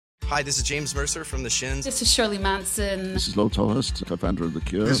Hi, this is James Mercer from The Shins. This is Shirley Manson. This is Lo Tolhurst, co-founder of The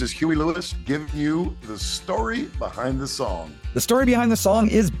Cure. This is Huey Lewis giving you the story behind the song. The Story Behind the Song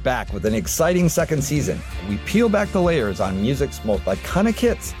is back with an exciting second season. We peel back the layers on music's most iconic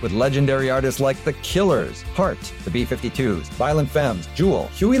hits with legendary artists like The Killers, Heart, the B-52s, Violent Femmes, Jewel,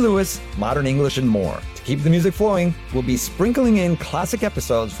 Huey Lewis, Modern English, and more. To keep the music flowing, we'll be sprinkling in classic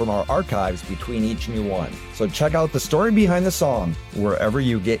episodes from our archives between each new one. So check out The Story Behind the Song wherever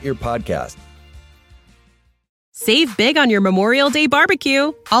you get your podcast. Save big on your Memorial Day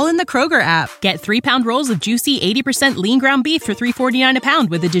barbecue, all in the Kroger app. Get 3-pound rolls of juicy 80% lean ground beef for $3.49 a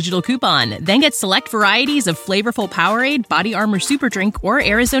pound with a digital coupon. Then get select varieties of flavorful Powerade, Body Armor Super Drink, or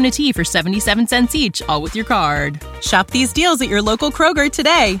Arizona tea for 77 cents each, all with your card. Shop these deals at your local Kroger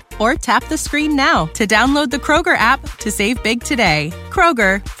today, or tap the screen now to download the Kroger app to save big today.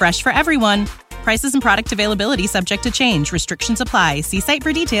 Kroger, fresh for everyone. Prices and product availability subject to change. Restrictions apply. See site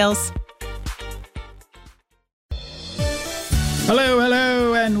for details.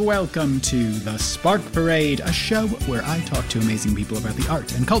 Hello, and welcome to The Spark Parade, a show where I talk to amazing people about the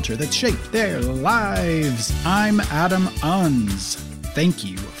art and culture that shaped their lives. I'm Adam Unz. Thank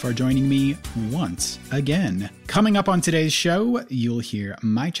you for joining me once again. Coming up on today's show, you'll hear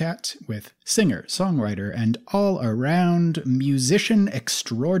my chat with singer, songwriter, and all-around musician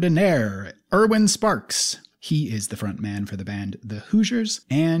extraordinaire, Irwin Sparks. He is the front man for the band The Hoosiers,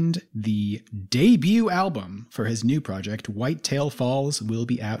 and the debut album for his new project, Whitetail Falls, will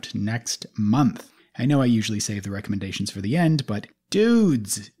be out next month. I know I usually save the recommendations for the end, but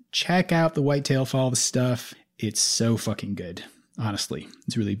dudes, check out the Whitetail Falls stuff. It's so fucking good. Honestly,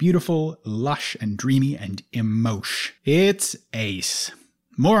 it's really beautiful, lush, and dreamy, and emosh. It's ace.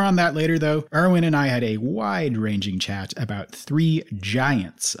 More on that later, though. Irwin and I had a wide-ranging chat about 3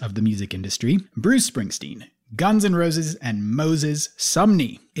 giants of the music industry: Bruce Springsteen, Guns N' Roses, and Moses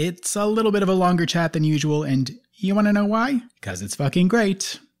Sumney. It's a little bit of a longer chat than usual, and you want to know why? Because it's fucking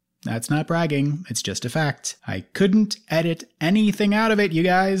great. That's not bragging, it's just a fact. I couldn't edit anything out of it, you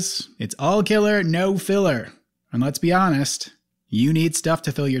guys. It's all killer, no filler. And let's be honest, you need stuff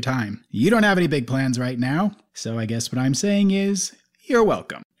to fill your time. You don't have any big plans right now, so I guess what I'm saying is, you're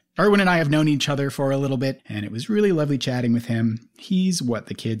welcome. Irwin and I have known each other for a little bit, and it was really lovely chatting with him. He's what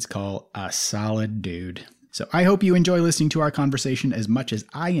the kids call a solid dude. So I hope you enjoy listening to our conversation as much as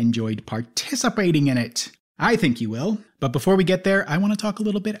I enjoyed participating in it. I think you will. But before we get there, I want to talk a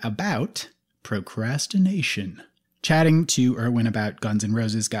little bit about procrastination. Chatting to Irwin about Guns N'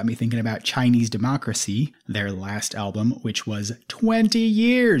 Roses got me thinking about Chinese Democracy, their last album, which was 20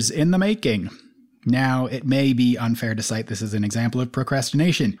 years in the making. Now, it may be unfair to cite this as an example of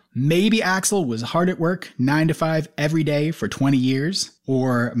procrastination. Maybe Axl was hard at work, 9 to 5 every day for 20 years.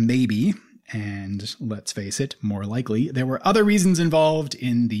 Or maybe, and let's face it, more likely, there were other reasons involved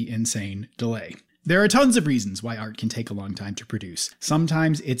in the insane delay. There are tons of reasons why art can take a long time to produce.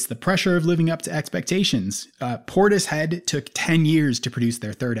 Sometimes it's the pressure of living up to expectations. Portishead took 10 years to produce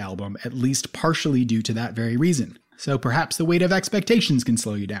their 3rd album, at least partially due to that very reason. So perhaps the weight of expectations can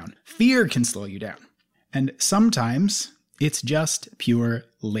slow you down. Fear can slow you down. And sometimes it's just pure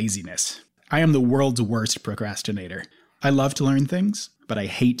laziness. I am the world's worst procrastinator. I love to learn things, but I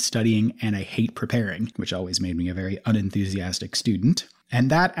hate studying and I hate preparing, which always made me a very unenthusiastic student. And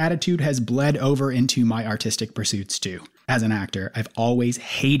that attitude has bled over into my artistic pursuits too. As an actor, I've always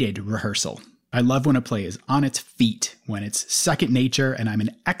hated rehearsal. I love when a play is on its feet, when it's second nature and I'm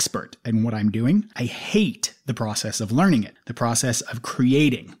an expert in what I'm doing. I hate the process of learning it, the process of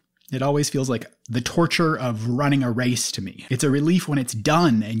creating. It always feels like the torture of running a race to me. It's a relief when it's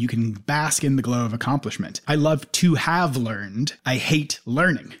done and you can bask in the glow of accomplishment. I love to have learned. I hate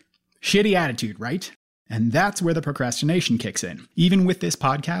learning. Shitty attitude, right? And that's where the procrastination kicks in. Even with this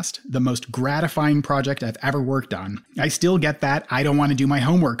podcast, the most gratifying project I've ever worked on, I still get that I don't want to do my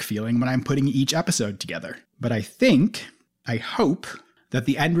homework feeling when I'm putting each episode together. But I hope that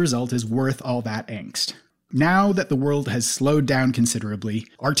the end result is worth all that angst. Now that the world has slowed down considerably,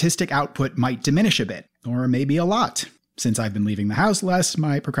 artistic output might diminish a bit, or maybe a lot. Since I've been leaving the house less,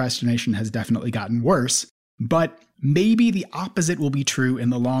 my procrastination has definitely gotten worse. But maybe the opposite will be true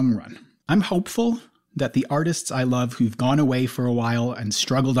in the long run. I'm hopeful that the artists I love who've gone away for a while and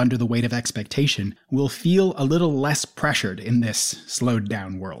struggled under the weight of expectation will feel a little less pressured in this slowed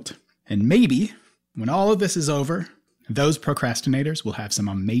down world. And maybe, when all of this is over, those procrastinators will have some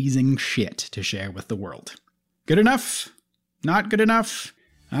amazing shit to share with the world. Good enough? Not good enough?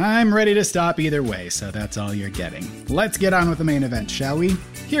 I'm ready to stop either way, so that's all you're getting. Let's get on with the main event, shall we?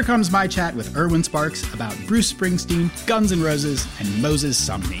 Here comes my chat with Irwin Sparks about Bruce Springsteen, Guns N' Roses, and Moses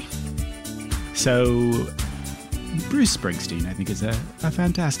Sumney. So, Bruce Springsteen, I think, is a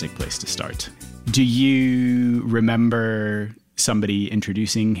fantastic place to start. Do you remember somebody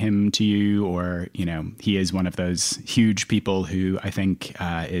introducing him to you, or, he is one of those huge people who I think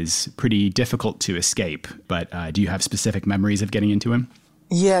is pretty difficult to escape, but do you have specific memories of getting into him?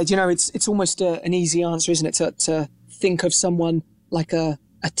 Yeah, it's almost an easy answer, isn't it, to think of someone like a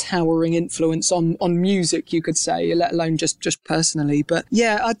towering influence on music, you could say, let alone just personally. But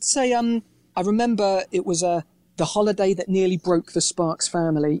yeah, I'd say I remember it was the holiday that nearly broke the Sparks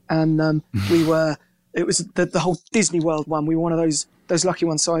family, and it was the whole Disney World one. We were one of those lucky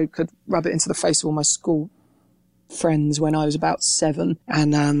ones, so I could rub it into the face of all my school friends when I was about 7,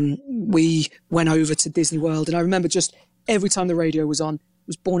 and we went over to Disney World. And I remember just every time the radio was on, it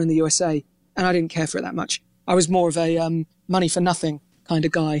was Born in the USA, and I didn't care for it that much. I was more of a Money for Nothing kind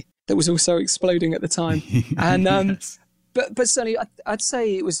of guy that was also exploding at the time. And yes. But certainly I'd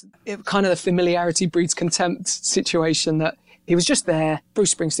say it kind of the familiarity breeds contempt situation, that he was just there.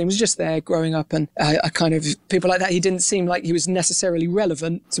 Bruce Springsteen was just there growing up, and I kind of, people like that, he didn't seem like he was necessarily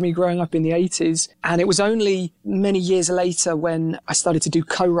relevant to me growing up in the 80s. And it was only many years later when I started to do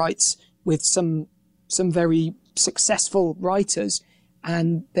co-writes with some very successful writers,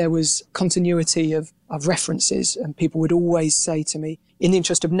 and there was continuity of references, and people would always say to me, in the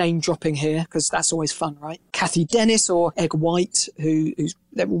interest of name dropping here, because that's always fun, right? Kathy Dennis or Egg White, they've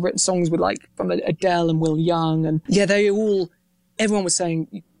all written songs with from Adele and Will Young, and yeah, everyone was saying,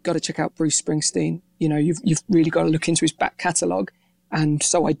 you've got to check out Bruce Springsteen. You've really got to look into his back catalogue. And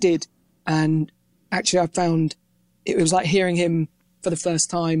so I did. And actually I found it was like hearing him for the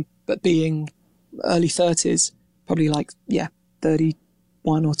first time, but being early 30s, probably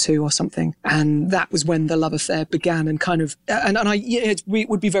 31 or 2 or something. And that was when the love affair began, and kind of, it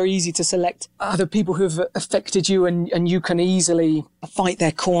would be very easy to select other people who have affected you, and you can easily fight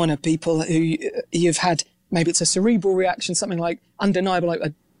their corner, people who you've had, maybe it's a cerebral reaction, something like undeniable, like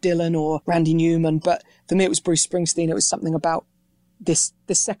a Dylan or Randy Newman. But for me, it was Bruce Springsteen. It was something about this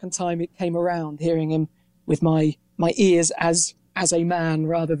second time it came around, hearing him with my ears as a man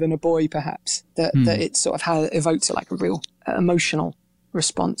rather than a boy, perhaps, that it sort of had evoked a real emotional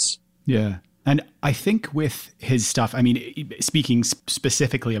response. Yeah. And I think with his stuff, speaking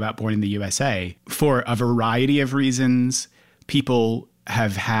specifically about Born in the USA, for a variety of reasons, people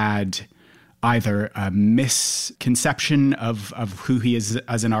have had either a misconception of who he is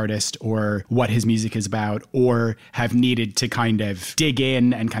as an artist or what his music is about, or have needed to kind of dig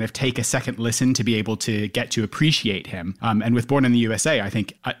in and kind of take a second listen to be able to get to appreciate him. And with Born in the USA, I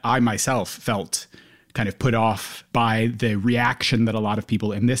think I myself felt kind of put off by the reaction that a lot of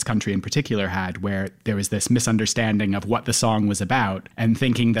people in this country in particular had, where there was this misunderstanding of what the song was about, and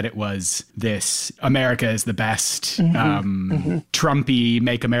thinking that it was this America is the best, Trumpy,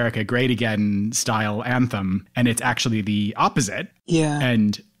 Make America Great Again style anthem. And it's actually the opposite. Yeah.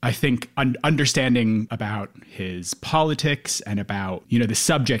 And I think understanding about his politics and about, the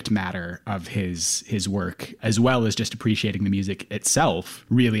subject matter of his work, as well as just appreciating the music itself,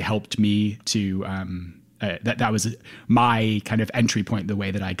 really helped me to, that was my kind of entry point. The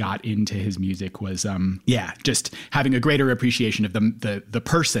way that I got into his music was, just having a greater appreciation of the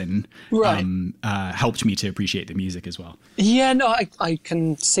person, right. Helped me to appreciate the music as well. Yeah, no, I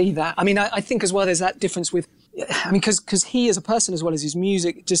can see that. I think as well there's that difference with, because he as a person as well as his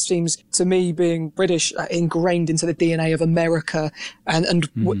music just seems to me, being British, ingrained into the DNA of America, and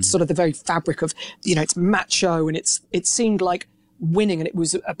what sort of the very fabric of, it's macho, and it seemed like winning, and it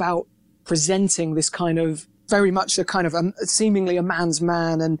was about presenting this kind of very much a kind of seemingly a man's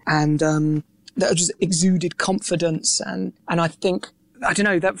man, and that just exuded confidence, and I think, I don't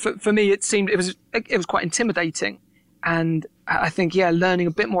know, that for me it seemed it was quite intimidating. And I think, learning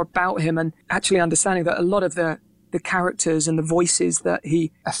a bit more about him and actually understanding that a lot of the characters and the voices that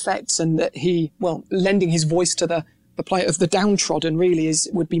he affects, and that lending his voice to the plight of the downtrodden really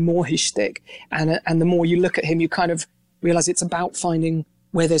would be more his shtick. And the more you look at him, you kind of realize it's about finding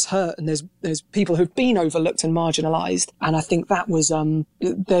where there's hurt, and there's people who've been overlooked and marginalized. And I think that was,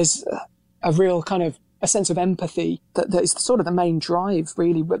 there's a real kind of a sense of empathy that is sort of the main drive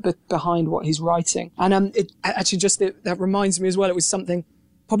really behind what he's writing. And it actually that reminds me as well, it was something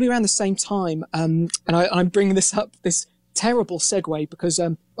probably around the same time, and I'm bringing this up, this terrible segue, because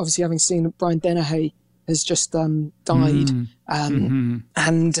obviously having seen Brian Dennehy has just died,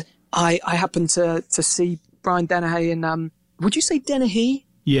 and I happened to see Brian Dennehy in, would you say Dennehy?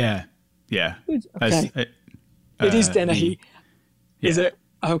 Yeah. Okay. It is Dennehy. Is it?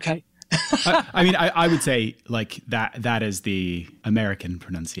 Okay. I would say that is the American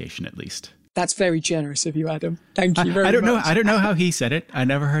pronunciation, at least. That's very generous of you, Adam. Thank you very much. I don't know how he said it. I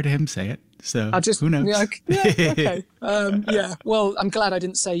never heard him say it. So who knows? Okay. Yeah. Well, I'm glad I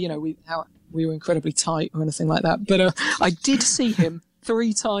didn't say, we were incredibly tight or anything like that. But I did see him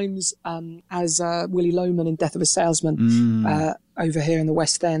 3 times as Willy Loman in Death of a Salesman over here in the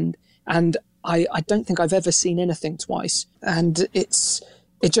West End. And I don't think I've ever seen anything twice. And it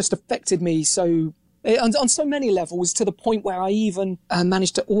just affected me on so many levels, to the point where I even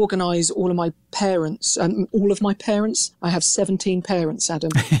managed to organise all of my parents. I have 17 parents, Adam.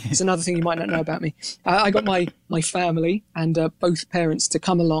 It's another thing you might not know about me. I got my family and both parents to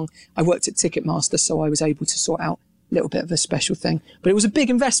come along. I worked at Ticketmaster, so I was able to sort out a little bit of a special thing. But it was a big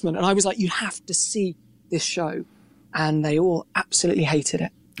investment, and I was like, you have to see this show. And they all absolutely hated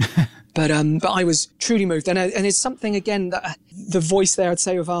it. But I was truly moved. And it's something, again, that the voice there, I'd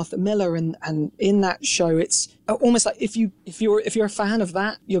say, of Arthur Miller, and in that show, it's almost like if you're a fan of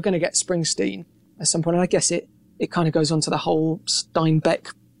that, you're going to get Springsteen at some point. And I guess it kind of goes on to the whole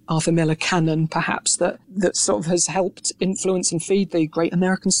Steinbeck, Arthur Miller canon, perhaps, that sort of has helped influence and feed the Great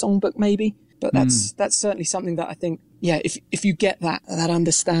American Songbook, maybe. But that's certainly something that I think, if you get that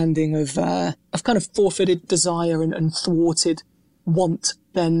understanding of kind of forfeited desire and thwarted want,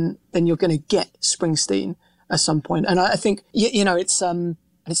 then you're going to get Springsteen at some point. And I think it's sort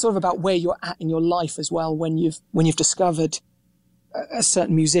of about where you're at in your life as well when you've discovered a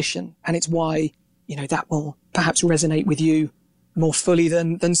certain musician, and it's why that will perhaps resonate with you more fully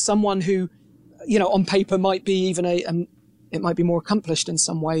than someone who on paper might be even it might be more accomplished in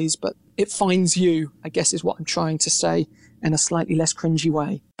some ways, but it finds you, I guess, is what I'm trying to say in a slightly less cringy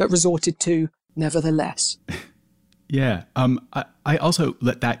way, but resorted to nevertheless. Yeah. I also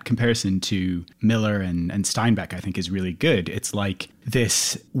let that comparison to Miller and Steinbeck, I think, is really good. It's like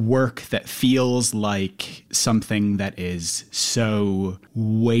this work that feels like something that is so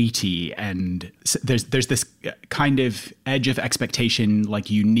weighty, and there's this kind of edge of expectation, like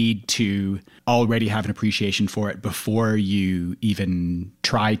you need to already have an appreciation for it before you even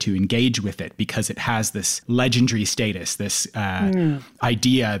try to engage with it, because it has this legendary status, this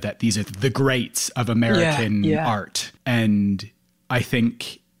idea that these are the greats of American art. And I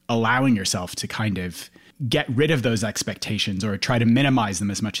think allowing yourself to kind of get rid of those expectations or try to minimize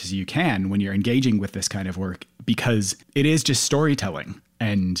them as much as you can when you're engaging with this kind of work, because it is just storytelling.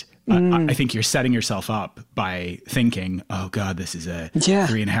 And I think you're setting yourself up by thinking, oh God, this is a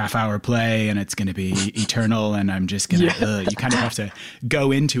 3.5 hour play and it's going to be eternal. And I'm just going to, you kind of have to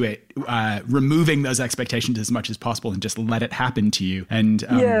go into it, removing those expectations as much as possible and just let it happen to you. And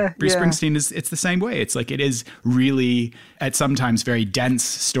Bruce Springsteen it's the same way. It's like, it is really at sometimes very dense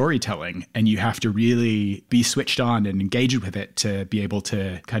storytelling, and you have to really be switched on and engage with it to be able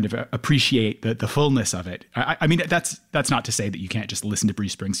to kind of appreciate the fullness of it. I mean, that's not to say that you can't just listen to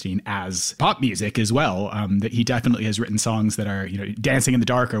Bruce Springsteen as pop music as well. That he definitely has written songs that are, Dancing in the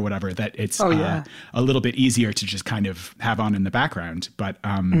Dark or whatever, that it's a little bit easier to just kind of have on in the background. But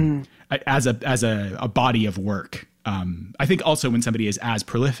as a body of work, I think also when somebody is as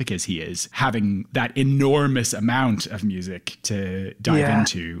prolific as he is, having that enormous amount of music to dive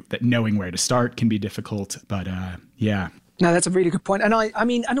into, that knowing where to start can be difficult. But No, that's a really good point. And I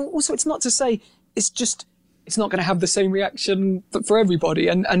mean, and also it's not to say it's not going to have the same reaction for everybody.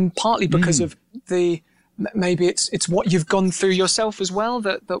 And partly because of maybe it's what you've gone through yourself as well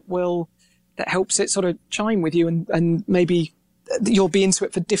that helps it sort of chime with you, and maybe you'll be into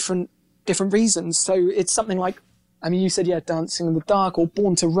it for different reasons. So it's something like, I mean, you said, Dancing in the Dark or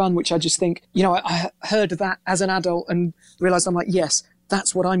Born to Run, which I just think, I heard that as an adult and realized, I'm like, yes,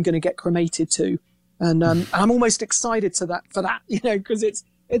 that's what I'm going to get cremated to. And I'm almost excited for that, because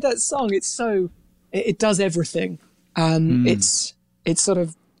that song, it does everything. It's sort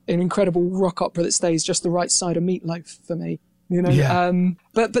of an incredible rock opera that stays just the right side of Meatloaf for me,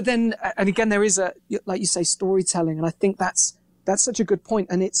 But then, and again, there is like you say, storytelling, and I think that's such a good point.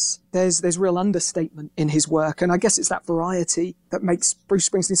 And there's real understatement in his work, and I guess it's that variety that makes Bruce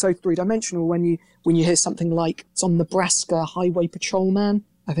Springsteen so three-dimensional. When you hear something like, it's on Nebraska Highway Patrolman,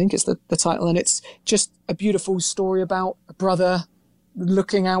 I think it's the title, and it's just a beautiful story about a brother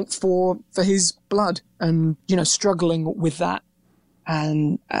looking out for his blood and struggling with that,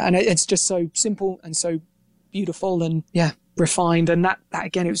 and it's just so simple and so beautiful and refined, and that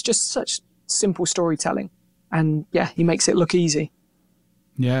again, it was just such simple storytelling, and he makes it look easy.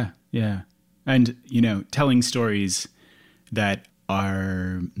 And telling stories that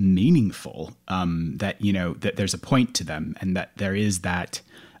are meaningful, that there's a point to them, and that there is that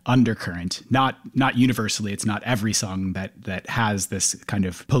undercurrent, not universally, it's not every song that has this kind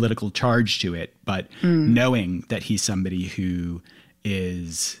of political charge to it, but knowing that he's somebody who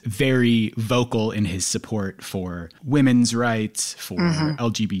is very vocal in his support for women's rights, for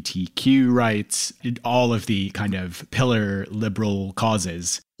LGBTQ rights, all of the kind of pillar liberal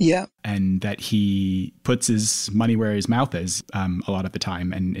causes. Yeah. And that he puts his money where his mouth is a lot of the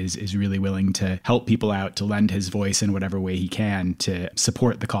time, and is really willing to help people out, to lend his voice in whatever way he can to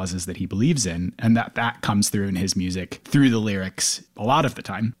support the causes that he believes in. And that comes through in his music, through the lyrics a lot of the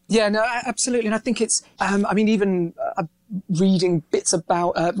time. Yeah, no, absolutely. And I think it's, even reading bits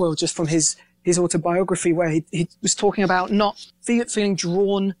about, just from his autobiography, where he was talking about not feeling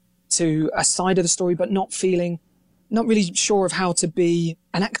drawn to a side of the story, but not really sure of how to be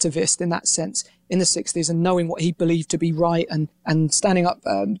an activist in that sense in the 60s, and knowing what he believed to be right, and standing up,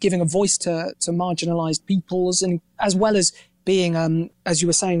 giving a voice to marginalized peoples, and as well as being, as you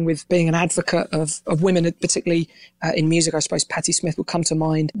were saying, with being an advocate of women, particularly in music. I suppose Patti Smith would come to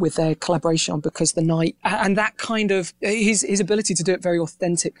mind with their collaboration on Because the Night, and that kind of his ability to do it very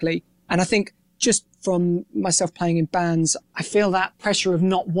authentically. And I think just from myself playing in bands, I feel that pressure of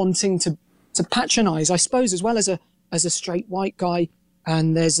not wanting to patronize, I suppose, as well as a straight white guy.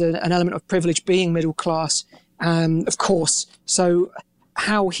 And there's an element of privilege being middle class, of course. So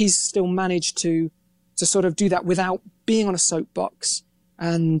how he's still managed to sort of do that without being on a soapbox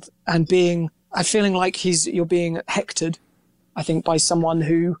and feeling like you're being hectored, I think, by someone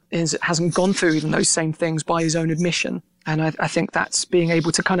who hasn't gone through even those same things by his own admission. And I think that's being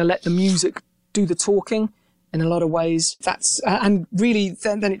able to kind of let the music do the talking in a lot of ways. That's, and really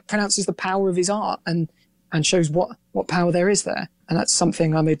then it pronounces the power of his art and shows what power there is there. And that's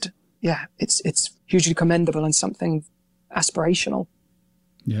something it's hugely commendable and something aspirational.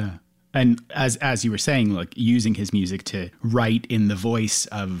 Yeah. And as you were saying, like using his music to write in the voice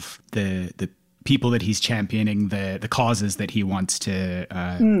of the people that he's championing, the causes that he wants to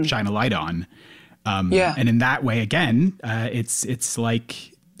shine a light on. And in that way, again, it's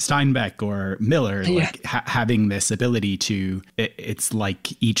like Steinbeck or Miller, like having this ability to, it's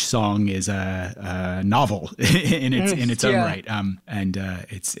like each song is a novel in its own right. And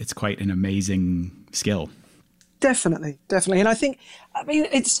it's quite an amazing skill. Definitely. And I think,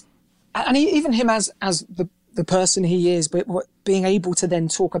 even him as the person he is, but being able to then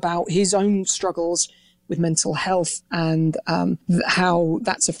talk about his own struggles with mental health and how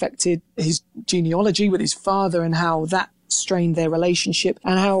that's affected his genealogy with his father, and how that strained their relationship,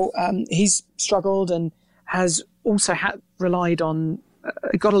 and how he's struggled and has also relied on,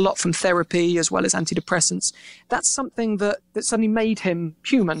 got a lot from therapy as well as antidepressants. That's something that suddenly made him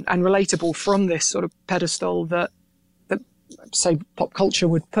human and relatable from this sort of pedestal that say pop culture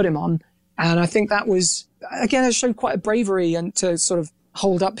would put him on. And I think that was, again, it showed quite a bravery and to sort of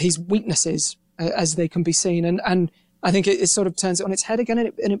hold up his weaknesses as they can be seen. And I think it sort of turns it on its head again,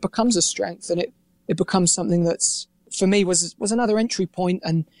 and it becomes a strength, and it becomes something that's, for me, was another entry point.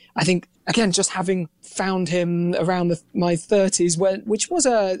 And I think, again, just having found him around my 30s, which was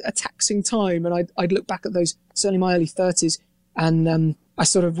a taxing time, and I'd look back at those, certainly my early 30s, and I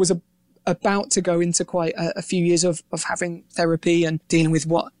sort of was about to go into quite a few years of having therapy and dealing with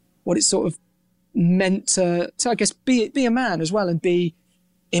what it sort of meant to I guess, be a man as well, and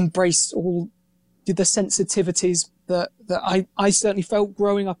embrace all the sensitivities that I certainly felt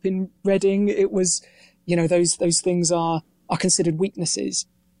growing up in Reading. It was, those things are considered weaknesses.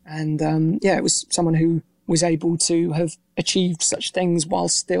 And it was someone who was able to have achieved such things while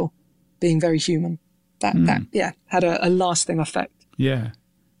still being very human. That had a lasting effect. Yeah.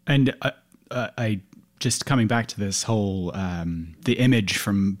 And I just coming back to this whole, the image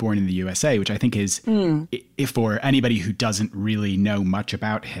from Born in the USA, which I think is, if for anybody who doesn't really know much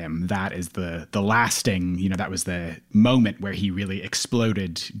about him, that is the lasting, that was the moment where he really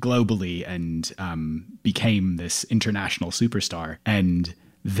exploded globally and became this international superstar. And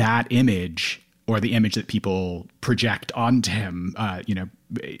that image, or the image that people project onto him,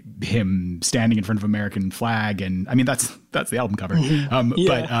 him standing in front of an American flag, and I mean, that's the album cover.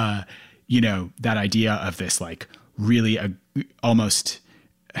 But that idea of this like really almost,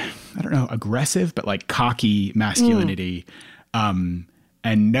 I don't know, aggressive, but like cocky masculinity, and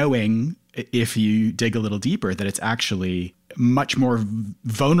knowing, if you dig a little deeper, that it's actually much more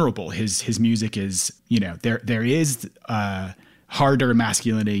vulnerable. His music is, there is harder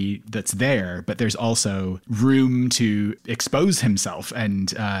masculinity that's there, but there's also room to expose himself and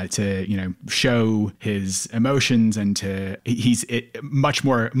to show his emotions, and he's much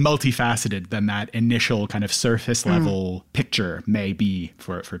more multifaceted than that initial kind of surface level picture may be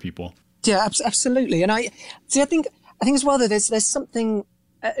for people. Yeah, absolutely. And I think as well that there's something,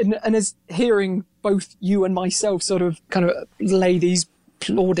 and as hearing both you and myself sort of kind of lay these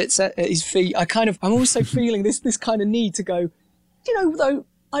plaudits at his feet, I'm also feeling this kind of need to go, though,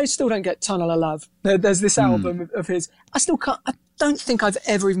 I still don't get Tunnel of Love. There's this album of his. I don't think I've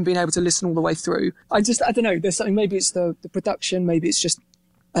ever even been able to listen all the way through. I don't know. There's something, maybe it's the production, maybe it's just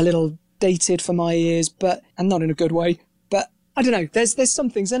a little dated for my ears, and not in a good way. But I don't know. There's some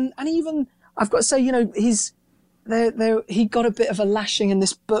things. And even, I've got to say, he got a bit of a lashing in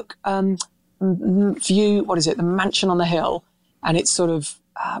this book, View, what is it? The Mansion on the Hill. And it's sort of,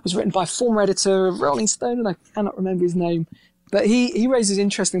 it was written by a former editor of Rolling Stone, and I cannot remember his name. But he raises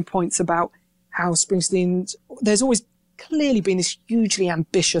interesting points about how Springsteen, there's always clearly been this hugely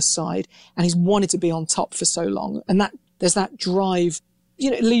ambitious side, and he's wanted to be on top for so long. And there's that drive,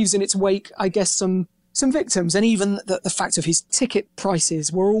 it leaves in its wake, I guess, some victims. And even the fact of his ticket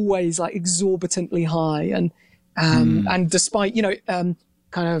prices were always like exorbitantly high. And despite,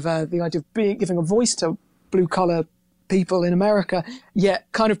 the idea of giving a voice to blue collar people in America,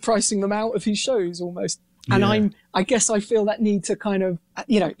 yet kind of pricing them out of his shows almost. And I guess I feel that need to kind of,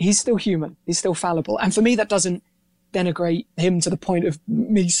 he's still human. He's still fallible. And for me, that doesn't denigrate him to the point of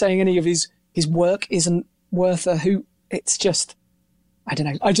me saying any of his work isn't worth a hoot. It's just, I don't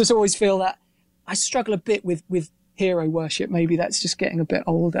know. I just always feel that I struggle a bit with hero worship. Maybe that's just getting a bit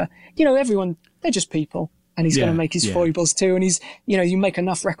older. Everyone, they're just people, and he's going to make his foibles too. And he's, you make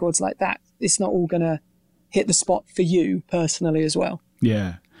enough records like that, it's not all going to hit the spot for you personally as well.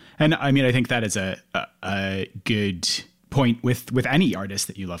 Yeah. And I mean, I think that is a good point with any artist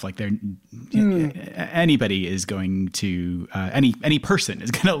that you love. Like anybody is going to, any person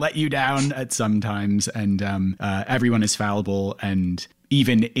is going to let you down at some times, and everyone is fallible. And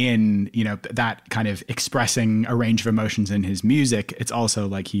even in, that kind of expressing a range of emotions in his music, it's also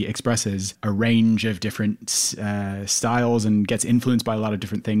like he expresses a range of different styles and gets influenced by a lot of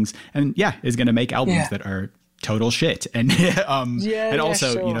different things. And is going to make albums that are total shit. And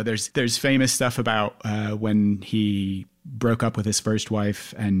also, sure. There's famous stuff about when he broke up with his first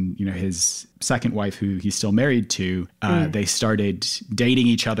wife, and his second wife, who he's still married to, they started dating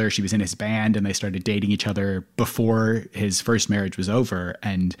each other. She was in his band, and they started dating each other before his first marriage was over.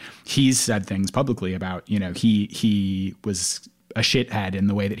 And he's said things publicly about, he was a shithead in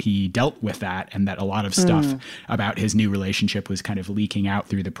the way that he dealt with that, and that a lot of stuff about his new relationship was kind of leaking out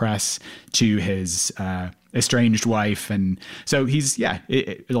through the press to his estranged wife. And so he's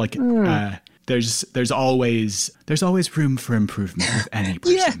there's always room for improvement with any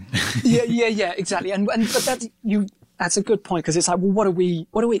person. Yeah, exactly. And but that's a good point, because it's like, well, what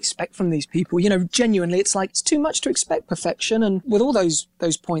do we expect from these people? Genuinely, it's like, it's too much to expect perfection. And with all those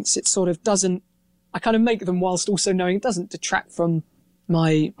points, it sort of doesn't, I kind of make them whilst also knowing it doesn't detract from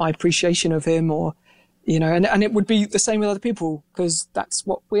my appreciation of him, or, and it would be the same with other people, because that's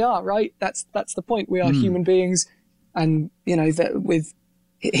what we are, right? That's the point. We are human beings. And, that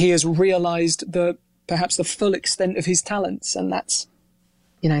he has realized perhaps the full extent of his talents. And that's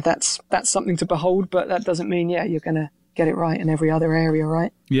something to behold, but that doesn't mean, you're going to get it right in every other area,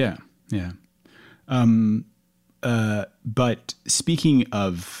 right? Yeah. Yeah. But speaking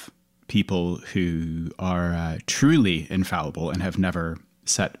of people who are truly infallible and have never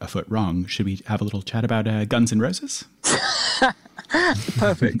set a foot wrong, should we have a little chat about Guns N' Roses?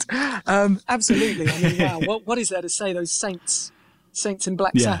 Perfect. Absolutely. I mean, wow. What is there to say? Those saints in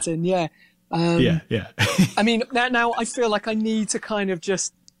black satin. Yeah. I mean, now I feel like I need to kind of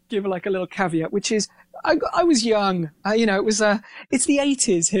just give like a little caveat, which is I was young. It was it's the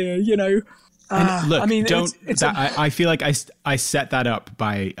 80s here. And look, I mean, I feel like I set that up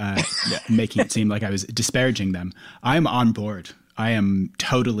by making it seem like I was disparaging them. I'm on board. I am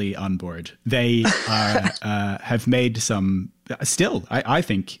totally on board. They have made some still, I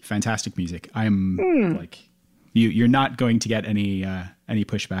think, fantastic music. I'm like, you're not going to get any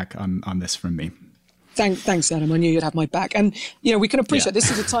pushback on this from me. Thanks, Adam. I knew you'd have my back. And, we can appreciate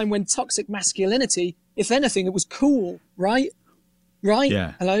this is a time when toxic masculinity, if anything, it was cool, right? Right?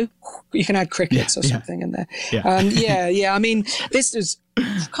 Yeah. Hello? You can add crickets or something in there. Yeah. I mean, this is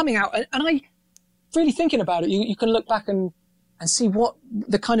coming out, and I really thinking about it, you can look back and see what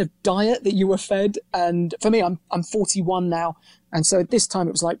the kind of diet that you were fed. And for me, I'm 41 now. And so at this time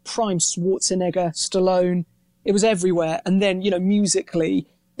it was like prime Schwarzenegger, Stallone. It was everywhere. And then, musically,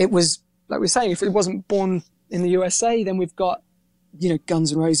 it was, like we're saying, if it wasn't born in the USA, then we've got,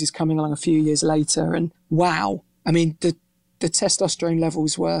 Guns N' Roses coming along a few years later. And wow. I mean, the testosterone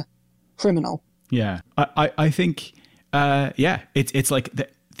levels were criminal. Yeah. I think, it's like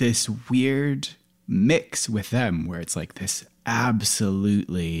this weird mix with them where it's like this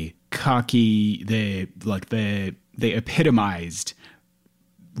absolutely cocky, they epitomized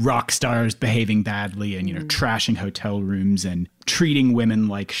rock stars behaving badly and, trashing hotel rooms and treating women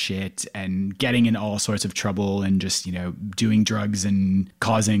like shit and getting in all sorts of trouble and just, doing drugs and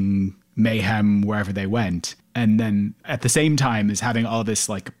causing mayhem wherever they went. And then at the same time as having all this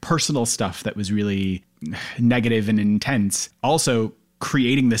like personal stuff that was really negative and intense, also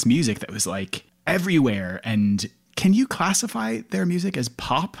creating this music that was like everywhere. And can you classify their music as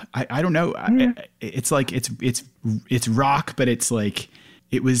pop? I don't know. It's like, it's rock, but it's like,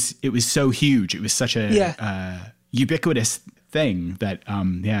 it was so huge. It was such a ubiquitous thing that, I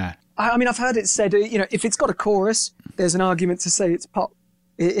mean, I've heard it said, if it's got a chorus, there's an argument to say it's pop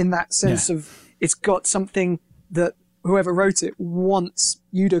in that sense of it's got something that whoever wrote it wants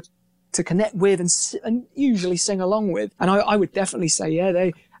you to connect with and usually sing along with. And I would definitely say,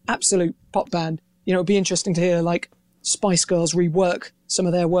 they absolute pop band. It'd be interesting to hear like Spice Girls rework some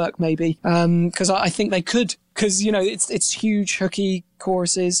of their work maybe. Cause I think they could, cause it's huge, hooky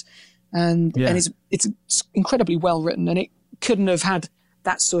choruses and it's incredibly well written and it couldn't have had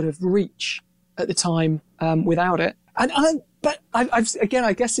that sort of reach at the time, without it. But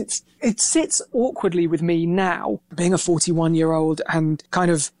I guess it sits awkwardly with me now, being a 41-year-old and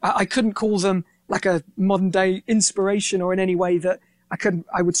kind of, I couldn't call them like a modern day inspiration or in any way that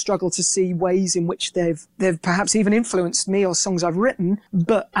I would struggle to see ways in which they've perhaps even influenced me or songs I've written.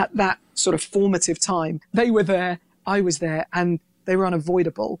 But at that sort of formative time, they were there, I was there, and they were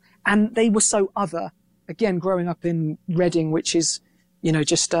unavoidable. And they were so other. Again, growing up in Reading, which is,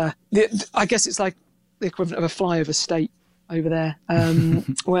 just, I guess it's like the equivalent of a flyover state over there.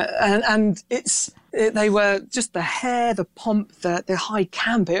 They were just the hair, the pomp, the high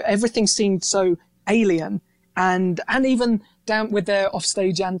camp, everything seemed so alien. And even down with their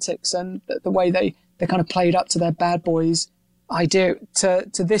offstage antics and the way they kind of played up to their bad boys idea to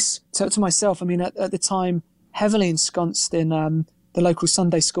myself. I mean, at the time, heavily ensconced in the local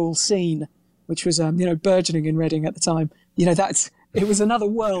Sunday school scene, which was burgeoning in Reading at the time. It was another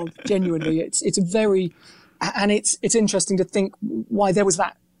world. Genuinely, it's very, and it's interesting to think why there was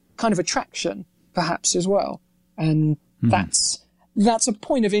that kind of attraction, perhaps as well, and that's a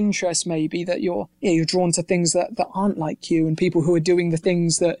point of interest maybe that you're drawn to things that aren't like you and people who are doing the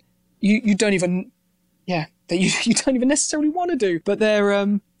things that you don't even that you don't even necessarily want to do, but they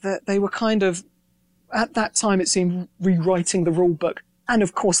were kind of at that time it seemed rewriting the rule book, and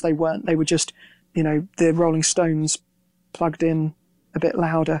of course they weren't. They were just the Rolling Stones plugged in a bit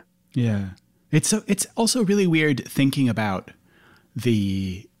louder. Yeah, it's also really weird thinking about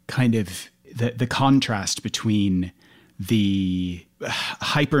the kind of the contrast between the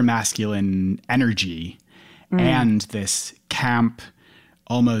hyper-masculine energy and this camp,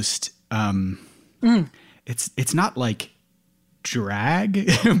 almost, it's not like drag,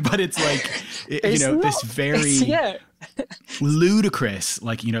 but it's like, this very ludicrous,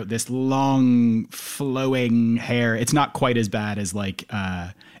 like, this long flowing hair. It's not quite as bad as like,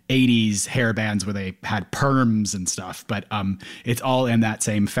 80s hair bands where they had perms and stuff, but it's all in that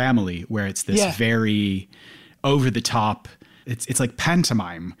same family where it's this very over the top. It's like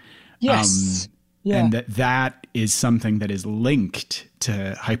pantomime. Yes. And that is something that is linked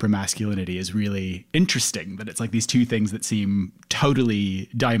to hypermasculinity is really interesting, that it's like these two things that seem totally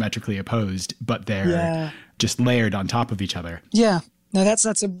diametrically opposed, but they're just layered on top of each other. Yeah. No,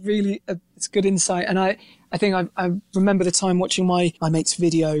 that's a really, it's good insight. And I think I remember the time watching my mate's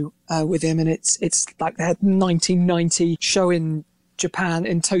video with him, and it's like they had 1990 show in Japan,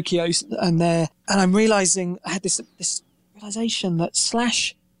 in Tokyo, and I'm realizing, I had this realization that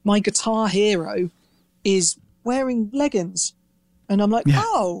Slash, my guitar hero, is wearing leggings. And I'm like,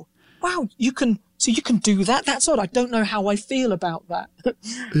 oh, wow, you can do that? That's odd. I don't know how I feel about that.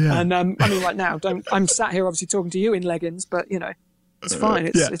 And I mean, right now, I'm sat here obviously talking to you in leggings, but it's fine.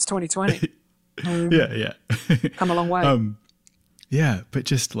 It's 2020. Come a long way. But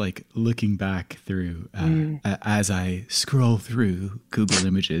just like looking back through, as I scroll through Google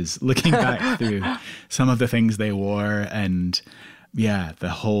Images, looking back through some of the things they wore and the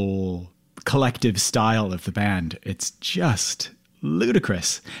whole collective style of the band, it's just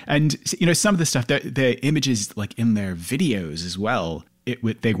ludicrous. And, some of the stuff, the images like in their videos as well,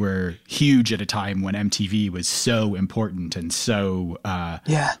 they were huge at a time when MTV was so important and so,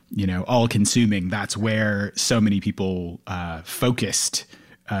 all consuming. That's where so many people focused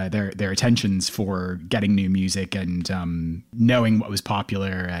their attentions for getting new music and knowing what was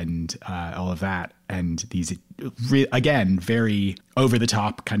popular and all of that. And these, again, very over the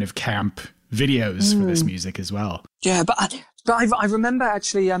top kind of camp videos for this music as well. Yeah, but I remember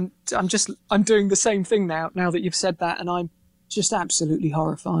actually, I'm doing the same thing now that you've said that, and I'm just absolutely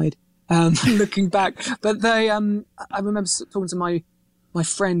horrified looking back. But I remember talking to my my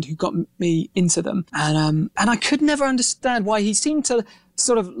friend who got me into them. And I could never understand why he seemed to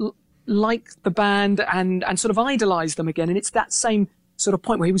sort of like the band and sort of idolize them again. And it's that same sort of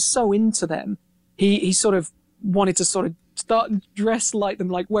point where he was so into them. He sort of wanted to sort of start and dress like them,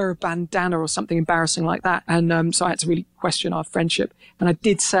 like wear a bandana or something embarrassing like that. And so I had to really question our friendship. And I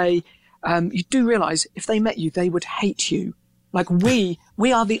did say, you do realize if they met you, they would hate you. Like we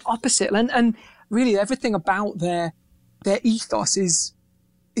are the opposite. And really everything about their ethos is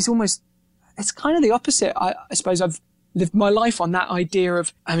almost, it's kind of the opposite. I suppose I've lived my life on that idea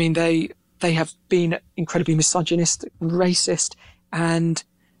of, I mean, they have been incredibly misogynistic, racist, and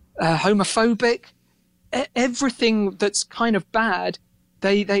homophobic. Everything that's kind of bad,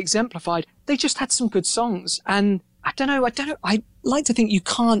 they exemplified. They just had some good songs. And I don't know. I like to think you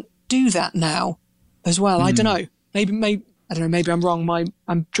can't do that now as well. I don't know. Maybe I don't know. Maybe I'm wrong.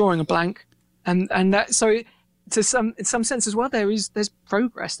 I'm drawing a blank. And that, so in some sense as well, there's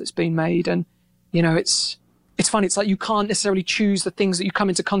progress that's been made. And, you know, it's funny. It's like you can't necessarily choose the things that you come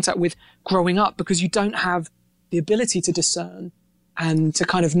into contact with growing up because you don't have the ability to discern and to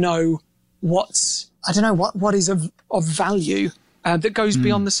kind of know what is of value that goes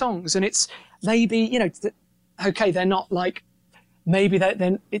beyond the songs. And it's maybe, you know, okay, they're not like, maybe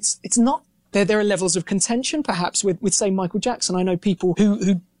then it's not, there are levels of contention perhaps with say Michael Jackson. I know people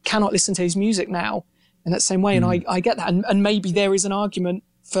who cannot listen to his music now in that same way. And I get that. And maybe there is an argument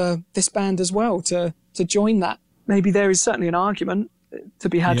for this band as well to join that. Maybe there is certainly an argument to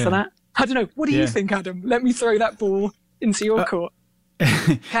be had for that. I don't know. What do you think, Adam? Let me throw that ball into your court.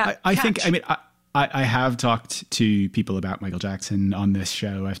 I think, I mean, I have talked to people about Michael Jackson on this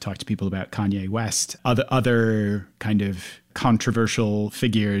show. I've talked to people about Kanye West, other kind of controversial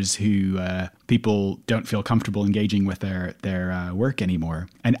figures who people don't feel comfortable engaging with their work anymore.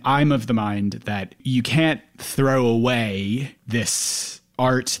 And I'm of the mind that you can't throw away this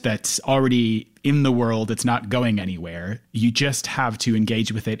art that's already in the world. It's not going anywhere. You just have to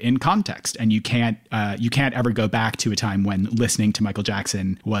engage with it in context. And you can't ever go back to a time when listening to Michael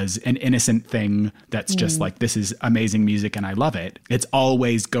Jackson was an innocent thing that's just like, this is amazing music and I love it. It's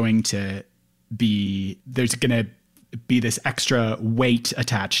always going to be, there's going to be this extra weight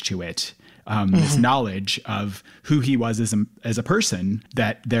attached to it. This knowledge of who he was as a person,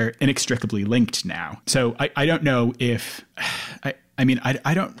 that they're inextricably linked now. So I don't know if I mean,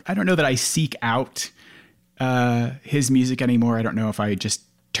 I don't know that I seek out his music anymore. I don't know if I just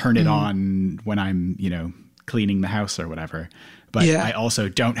turn it on when I'm, you know, cleaning the house or whatever. But I also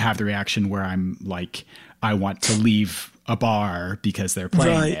don't have the reaction where I'm like, I want to leave a bar because they're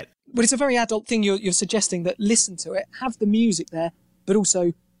playing it. But it's a very adult thing you're suggesting, that listen to it, have the music there, but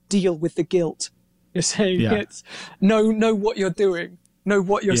also deal with the guilt. You're saying it's know what you're doing, know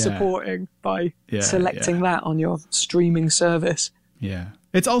what you're supporting by selecting that on your streaming service. Yeah.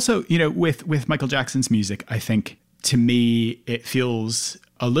 It's also, you know, with Michael Jackson's music, I think to me, it feels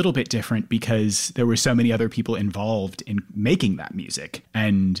a little bit different because there were so many other people involved in making that music.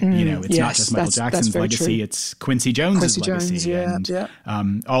 And, you know, it's not just Michael Jackson's legacy, true. It's Quincy Jones's legacy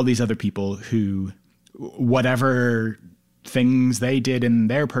and all these other people who, whatever things they did in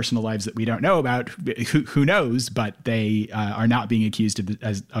their personal lives that we don't know about, who knows, but they are not being accused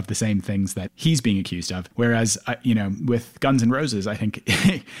of the same things that he's being accused of. Whereas, you know, with Guns N' Roses, I think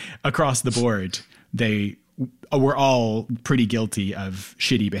across the board, they were all pretty guilty of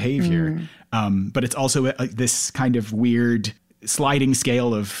shitty behavior. But it's also this kind of weird sliding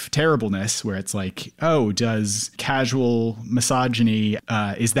scale of terribleness where it's like, oh, does casual misogyny,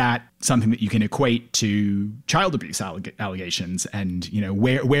 is that something that you can equate to child abuse allegations? And, you know,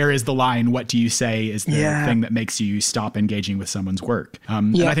 where is the line? What do you say is the thing that makes you stop engaging with someone's work?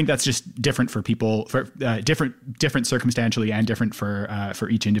 And I think that's just different for people, for different circumstantially and different for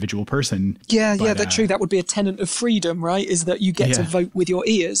each individual person. That's true. That would be a tenet of freedom, right? Is that you get to vote with your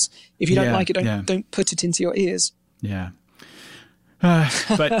ears. If you don't like it, don't put it into your ears. Yeah.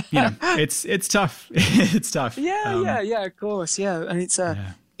 But you know, it's tough. It's tough. Of course. Yeah. And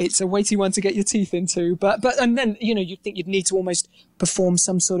it's a weighty one to get your teeth into, but and then, you know, you'd think you'd need to almost perform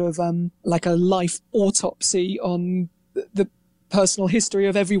some sort of like a life autopsy on the personal history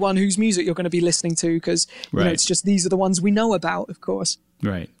of everyone whose music you're going to be listening to, because you know, it's just, these are the ones we know about, of course.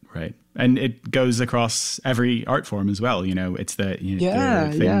 Right. And it goes across every art form as well. You know, it's the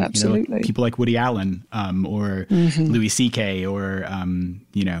thing, absolutely. You know, people like Woody Allen or Louis C.K. or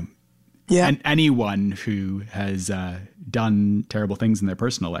you know, and anyone who has done terrible things in their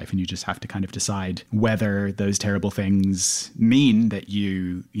personal life, and you just have to kind of decide whether those terrible things mean that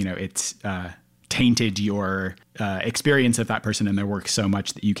you know, it's tainted your experience of that person and their work so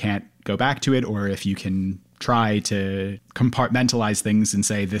much that you can't go back to it, or if you can try to compartmentalize things and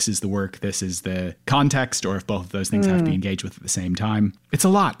say, this is the work, this is the context, or if both of those things have to be engaged with at the same time. It's a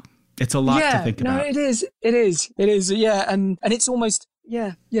lot. It's a lot to think about. No, it is. Yeah. And it's almost,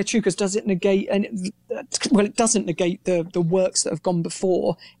 true, because does it negate, it doesn't negate the works that have gone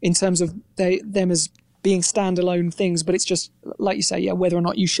before in terms of them as being standalone things, but it's just, like you say, whether or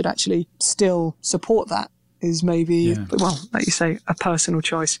not you should actually still support that is maybe, well, like you say, a personal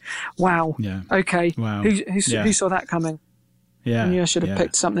choice. Wow. Yeah. Okay. Wow. Who saw that coming? Yeah. I knew I should have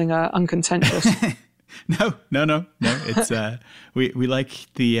picked something uncontentious. No. It's we like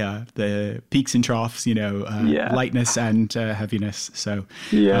the peaks and troughs, lightness and heaviness. So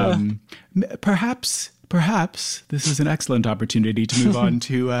perhaps this is an excellent opportunity to move on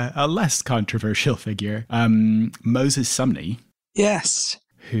to a less controversial figure, Moses Sumney. Yes.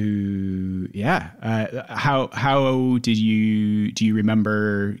 Who? How do you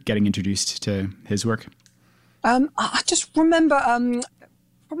remember getting introduced to his work? I just remember.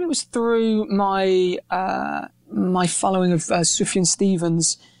 Probably was through my my following of Sufjan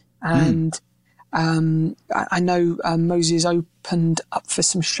Stevens, and I know Moses opened up for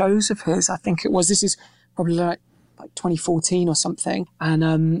some shows of his. I think it was. This is probably like 2014 or something,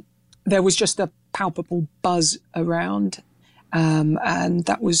 and there was just a palpable buzz around, and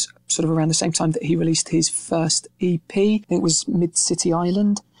that was sort of around the same time that he released his first EP. I think it was Mid-City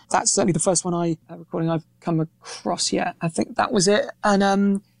Island. That's certainly the first one recording I've come across yet. I think that was it. And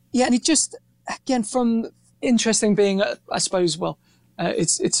and it just, again, from interesting being, I suppose,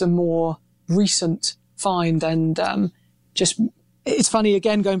 it's a more recent find, and just, it's funny,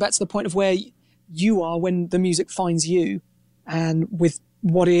 again, going back to the point of where you are when the music finds you, and with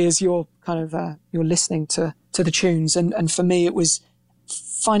what ears you're kind of, you're listening to the tunes. And for me, it was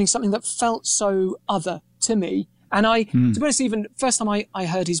finding something that felt so other to me. And to be honest, even first time I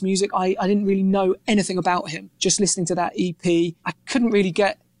heard his music, I didn't really know anything about him. Just listening to that EP, I couldn't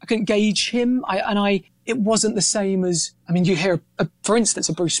gauge him. It wasn't the same as, I mean, you hear, for instance,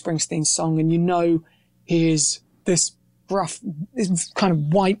 a Bruce Springsteen song, and he is this gruff, this kind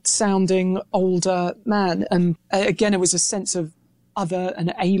of white sounding older man. And again, it was a sense of other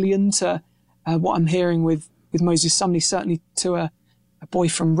and alien to what I'm hearing with Moses Sumney, certainly to a boy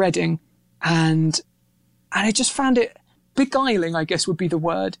from Reading. And I just found it beguiling, I guess would be the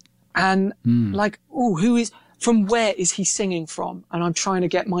word. And from where is he singing from? And I'm trying to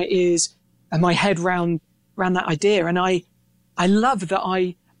get my ears and my head round that idea. And I love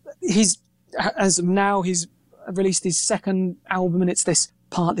that he's released his second album, and it's this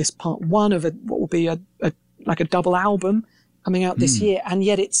part one of what will be a double album coming out this year. And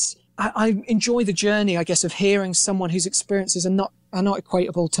yet I enjoy the journey, I guess, of hearing someone whose experiences are not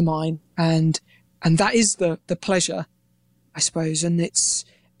equatable to mine. And that is the pleasure, I suppose. And it's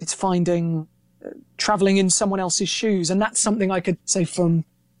finding, traveling in someone else's shoes. And that's something I could say from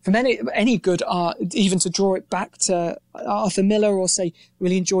any good art, even to draw it back to Arthur Miller, or say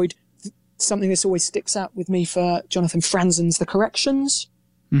really enjoyed something that's always sticks out with me for Jonathan Franzen's The Corrections.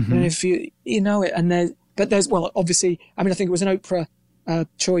 Mm-hmm. And if you know it, and there's obviously, I mean, I think it was an Oprah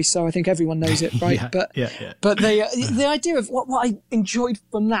choice, so I think everyone knows it, right? But the idea of what I enjoyed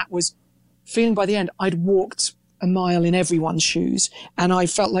from that was feeling by the end I'd walked a mile in everyone's shoes, and I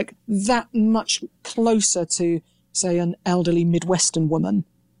felt like that much closer to, say, an elderly Midwestern woman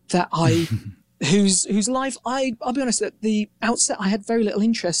that whose life I'll be honest, at the outset I had very little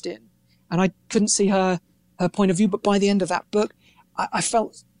interest in, and I couldn't see her point of view. But by the end of that book, I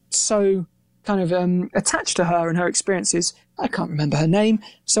felt so kind of attached to her and her experiences. I can't remember her name,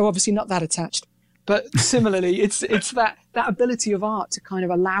 so obviously not that attached. But similarly, it's that ability of art to kind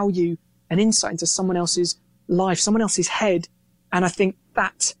of allow you an insight into someone else's life, someone else's head. And I think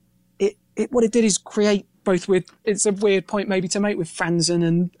that what it did is create both with, it's a weird point maybe to make with Franzen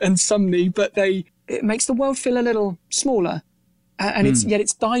and Sumney, but it makes the world feel a little smaller. And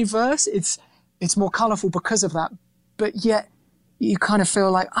it's diverse. It's more colourful because of that. But yet you kind of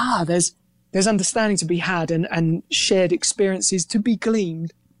feel like, there's understanding to be had and shared experiences to be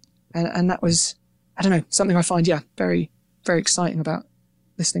gleaned. And that was, I don't know, something I find, very, very exciting about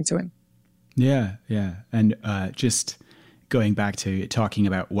listening to him. Yeah. And just going back to talking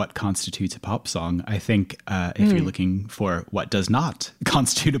about what constitutes a pop song, I think if you're looking for what does not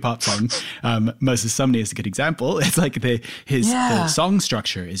constitute a pop song, Moses Sumney is a good example. It's like the song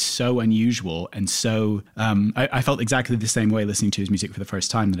structure is so unusual, and so I felt exactly the same way listening to his music for the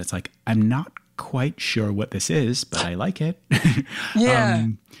first time, that it's like, I'm not quite sure what this is, but I like it. Yeah.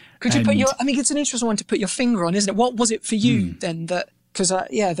 Could you it's an interesting one to put your finger on, isn't it? What was it for you then that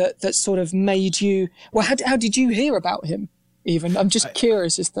sort of made you, well, how did you hear about him even? I'm just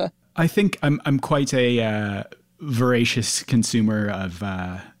curious as to. I think I'm quite a voracious consumer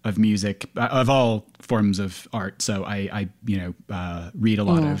of music, of all forms of art. So I read a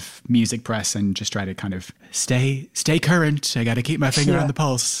lot of music press and just try to kind of stay current. I got to keep my finger on the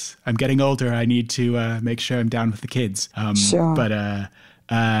pulse. I'm getting older. I need to make sure I'm down with the kids. But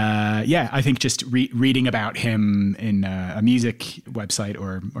I think just reading about him in a music website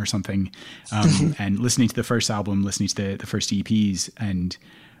or something, and listening to the first album, listening to the first EPs, and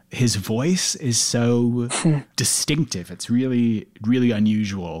his voice is so distinctive. It's really, really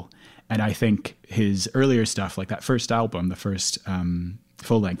unusual. And I think his earlier stuff, like that first album, the first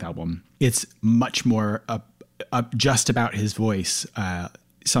full-length album, it's much more just about his voice,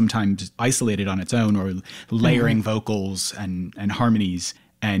 sometimes isolated on its own or layering vocals and harmonies.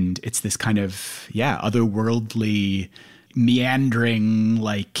 And it's this kind of, otherworldly, meandering,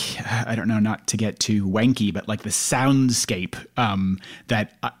 like, I don't know, not to get too wanky, but like the soundscape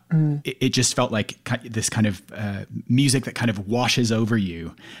that it just felt like this kind of music that kind of washes over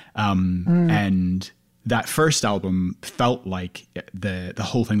you. And that first album felt like the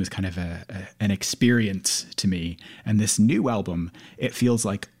whole thing was kind of an experience to me. And this new album, it feels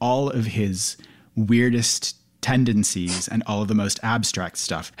like all of his weirdest tendencies and all of the most abstract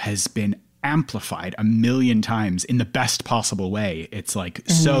stuff has been amplified a million times in the best possible way. It's like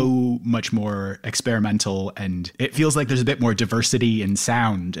so much more experimental, and it feels like there's a bit more diversity in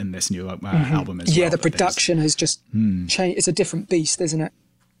sound in this new album as well. Yeah, the production has just changed. It's a different beast, isn't it?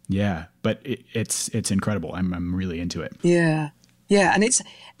 Yeah, but it's incredible. I'm really into it. Yeah, and it's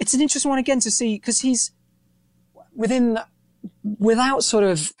an interesting one again to see, because he's without sort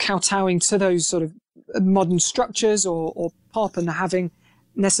of kowtowing to those sort of modern structures or pop and having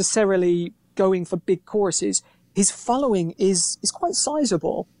necessarily going for big choruses. His following is quite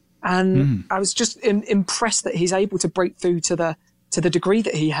sizable, and I was just impressed that he's able to break through to the degree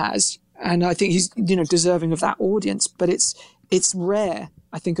that he has, and I think he's deserving of that audience. But it's rare,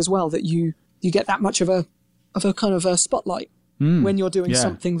 I think, as well, that you get that much of a kind of a spotlight when you're doing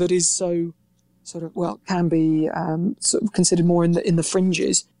something that is so sort of, can be sort of considered more in the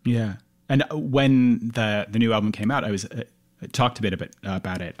fringes. Yeah. And when the new album came out, I was talked a bit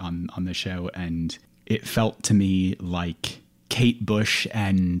about it on the show, and it felt to me like Kate Bush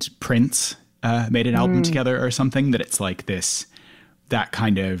and Prince made an album together or something. That it's like that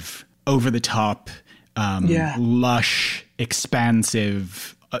kind of over the top, lush,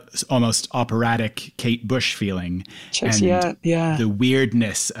 expansive, almost operatic Kate Bush feeling, the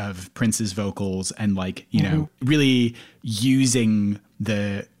weirdness of Prince's vocals, and like really using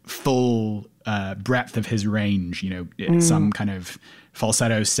the full breadth of his range, some kind of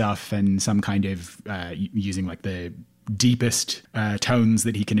falsetto stuff and some kind of using like the deepest tones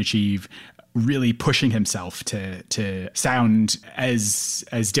that he can achieve, really pushing himself to sound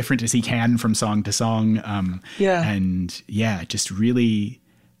as different as he can from song to song. Just really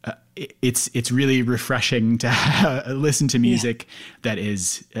it's really refreshing to listen to music that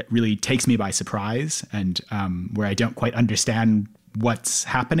really takes me by surprise, and where I don't quite understand what's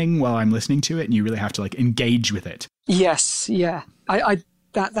happening while I'm listening to it, and you really have to like engage with it. Yes, yeah.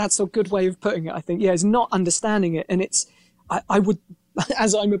 That's a good way of putting it, I think. Yeah, it's not understanding it, and I would,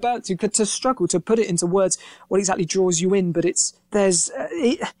 as I'm about to struggle to put it into words what exactly draws you in, but there's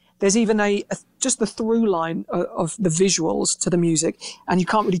even just the through line of the visuals to the music, and you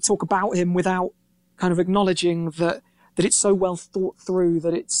can't really talk about him without kind of acknowledging that it's so well thought through,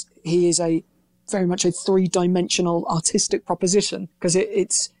 that he is very much a three-dimensional artistic proposition, because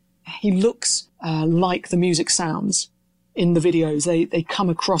he looks like the music sounds in the videos. They come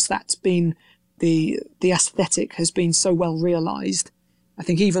across, that's been the aesthetic has been so well realized. I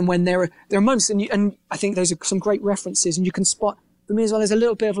think even when there are moments, and I think those are some great references, and you can spot for me as well. There's a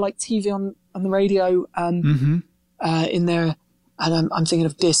little bit of like TV on the radio in there, and I'm thinking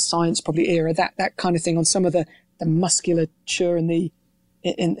of Dis Science probably era, that kind of thing on some of the musculature in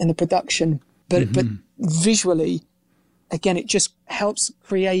the production. But visually, again, it just helps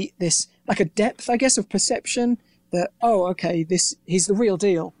create this, like a depth, I guess, of perception that, he's the real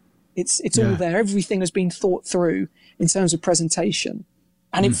deal. It's all there. Everything has been thought through in terms of presentation.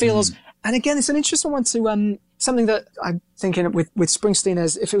 And it feels, and again, it's an interesting one to, something that I'm thinking with Springsteen,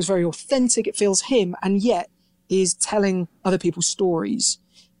 as if it was very authentic, it feels him, and yet he's telling other people's stories.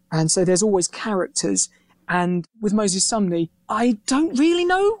 And so there's always characters. And with Moses Sumney, I don't really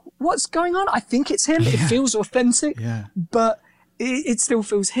know what's going on. I think it's him. It feels authentic, but it still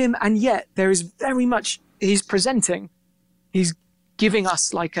feels him. And yet there is very much, he's giving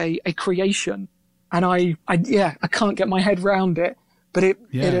us like a creation. And I can't get my head around it, but it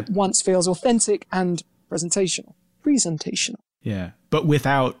at once feels authentic and presentational. Yeah. But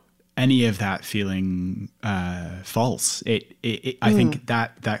without any of that feeling false. I think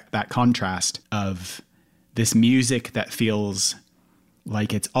that contrast of this music that feels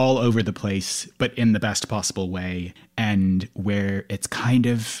like it's all over the place, but in the best possible way, and where it's kind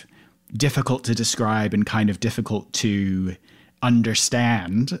of difficult to describe and kind of difficult to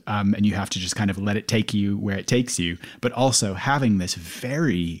understand, and you have to just kind of let it take you where it takes you, but also having this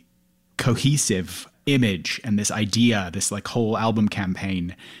very cohesive image and this idea, this like whole album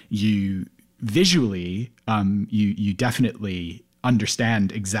campaign. You visually, you definitely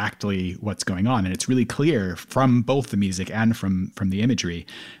understand exactly what's going on, and it's really clear from both the music and from the imagery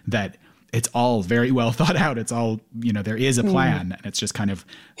that it's all very well thought out. It's all, there is a plan, and it's just kind of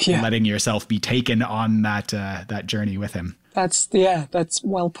letting yourself be taken on that journey with him. That's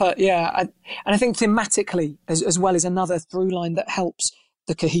well put. Yeah. And I think thematically as well is another through line that helps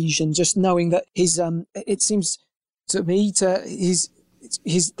the cohesion, just knowing that it seems to me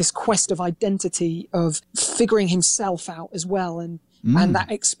his this quest of identity, of figuring himself out as well. And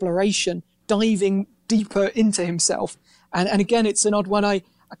that exploration, diving deeper into himself. And again, it's an odd one. I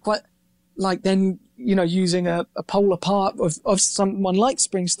quite like then, using a polar part of someone like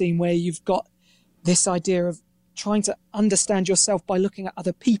Springsteen, where you've got this idea of trying to understand yourself by looking at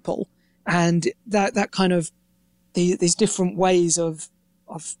other people, and that kind of these different ways of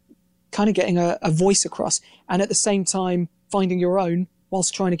kind of getting a voice across, and at the same time finding your own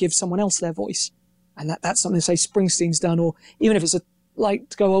whilst trying to give someone else their voice. And that's something, say, Springsteen's done, or even if it's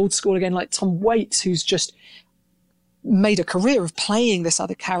to go old school again, like Tom Waits, who's just made a career of playing this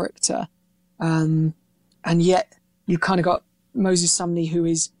other character. And yet you kind of got Moses Sumney, who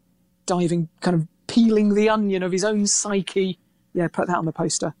is diving, kind of peeling the onion of his own psyche. Yeah, put that on the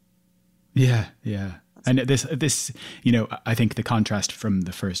poster. Yeah. And this, I think the contrast from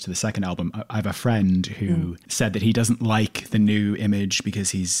the first to the second album, I have a friend who said that he doesn't like the new image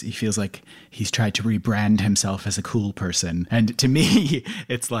because he feels like he's tried to rebrand himself as a cool person. And to me,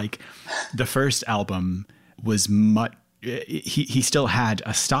 it's like the first album was much, he still had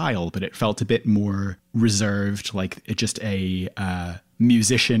a style, but it felt a bit more reserved, like just a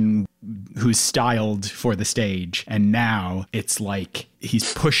musician who's styled for the stage. And now it's like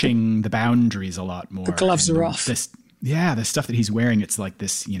he's pushing the boundaries a lot more. The gloves are off. The stuff that he's wearing, it's like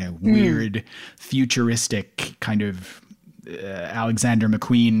this, weird futuristic kind of Alexander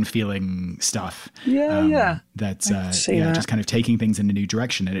McQueen feeling stuff. That's just kind of taking things in a new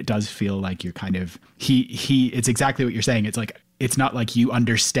direction. And it does feel like you're kind of it's exactly what you're saying. It's like, it's not like you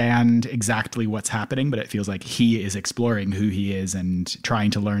understand exactly what's happening, but it feels like he is exploring who he is and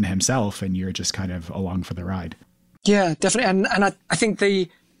trying to learn himself, and you're just kind of along for the ride. Yeah, definitely. And I think the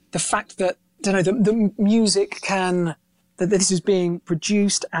fact that, the music that this is being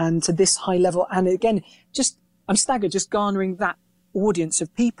produced and to this high level, and again, I'm staggered just garnering that audience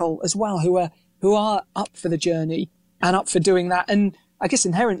of people as well who are up for the journey and up for doing that. And I guess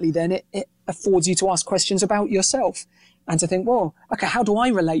inherently then it affords you to ask questions about yourself and to think, well, okay, how do I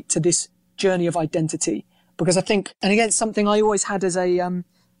relate to this journey of identity? Because I think, and again, it's something I always had as a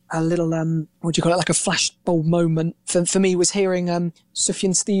little, what do you call it? Like a flashbulb moment for me was hearing,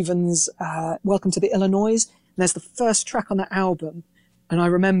 Sufjan Stevens', Welcome to the Illinois. And there's the first track on that album. And I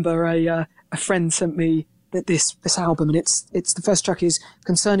remember a friend sent me this album, and it's the first track is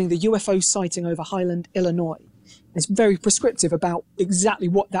concerning the UFO sighting over Highland, Illinois. It's very prescriptive about exactly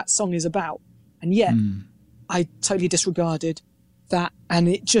what that song is about. And yet I totally disregarded that, and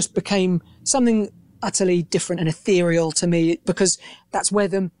it just became something utterly different and ethereal to me, because that's where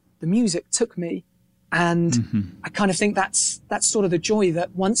the music took me. And I kind of think that's sort of the joy,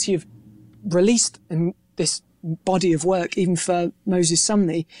 that once you've released this body of work, even for Moses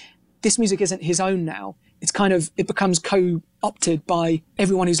Sumney, this music isn't his own now. It becomes co-opted by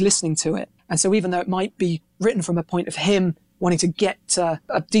everyone who's listening to it. And so even though it might be written from a point of him wanting to get a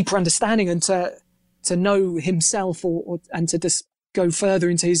deeper understanding and to know himself and to just go further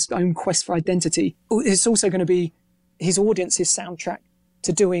into his own quest for identity, it's also going to be his audience's soundtrack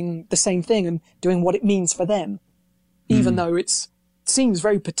to doing the same thing and doing what it means for them, even though it seems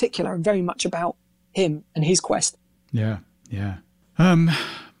very particular and very much about him and his quest. Yeah.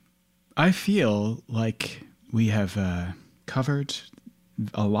 I feel like we have covered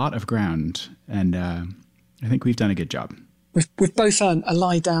a lot of ground, and I think we've done a good job. We've both earned a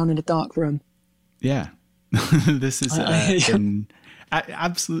lie down in a dark room. Yeah. This is been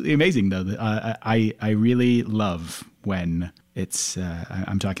absolutely amazing, though. I really love when it's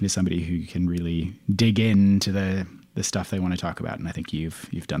I'm talking to somebody who can really dig into the stuff they want to talk about, and I think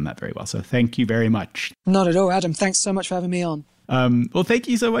you've done that very well. So thank you very much. Not at all, Adam. Thanks so much for having me on. Well, thank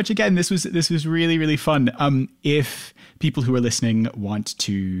you so much again. This was really, really fun. If people who are listening want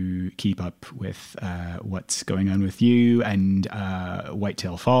to keep up with what's going on with you and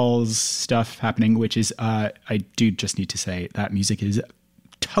Whitetail Falls stuff happening, which is, I do just need to say that music is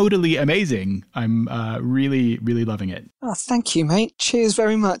totally amazing. I'm really, really loving it. Oh, thank you, mate. Cheers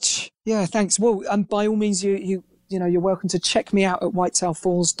very much. Yeah, thanks. Well, by all means, you're welcome to check me out at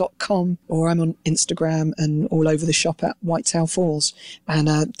whitetailfalls.com, or I'm on Instagram and all over the shop at Whitetail Falls. And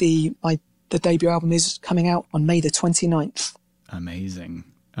the debut album is coming out on May the 29th. Amazing.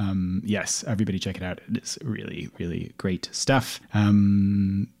 Yes, everybody check it out. It's really, really great stuff.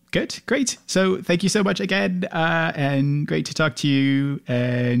 Good, great. So thank you so much again, and great to talk to you,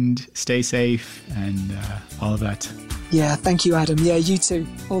 and stay safe and all of that. Yeah, thank you, Adam. Yeah, you too.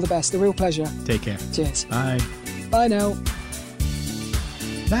 All the best. A real pleasure. Take care. Cheers. Bye. Bye now.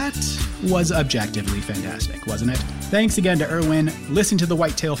 That was objectively fantastic, wasn't it? Thanks again to Irwin. Listen to the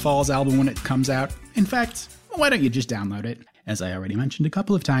Whitetail Falls album when it comes out. In fact, why don't you just download it? As I already mentioned a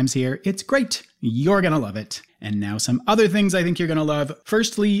couple of times here, it's great. You're gonna love it. And now some other things I think you're gonna love.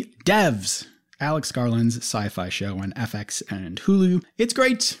 Firstly, Devs, Alex Garland's sci-fi show on FX and Hulu. It's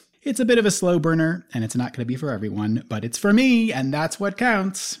great. It's a bit of a slow burner, and it's not gonna be for everyone, but it's for me, and that's what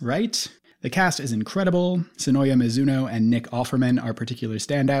counts, right? The cast is incredible. Sonoya Mizuno and Nick Offerman are particular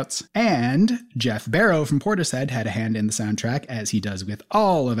standouts. And Jeff Barrow from Portishead had a hand in the soundtrack, as he does with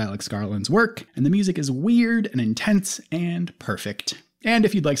all of Alex Garland's work. And the music is weird and intense and perfect. And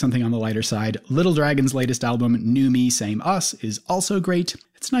if you'd like something on the lighter side, Little Dragon's latest album, New Me, Same Us, is also great.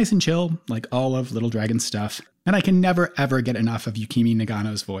 It's nice and chill, like all of Little Dragon's stuff. And I can never ever get enough of Yukimi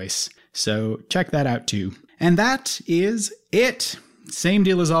Nagano's voice. So check that out too. And that is it. Same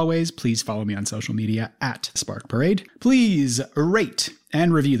deal as always, please follow me on social media at Spark Parade. Please rate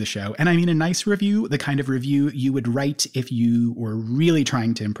and review the show. And I mean a nice review, the kind of review you would write if you were really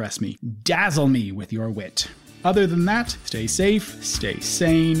trying to impress me. Dazzle me with your wit. Other than that, stay safe, stay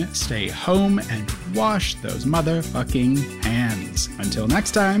sane, stay home, and wash those motherfucking hands. Until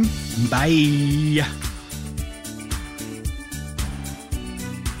next time, bye.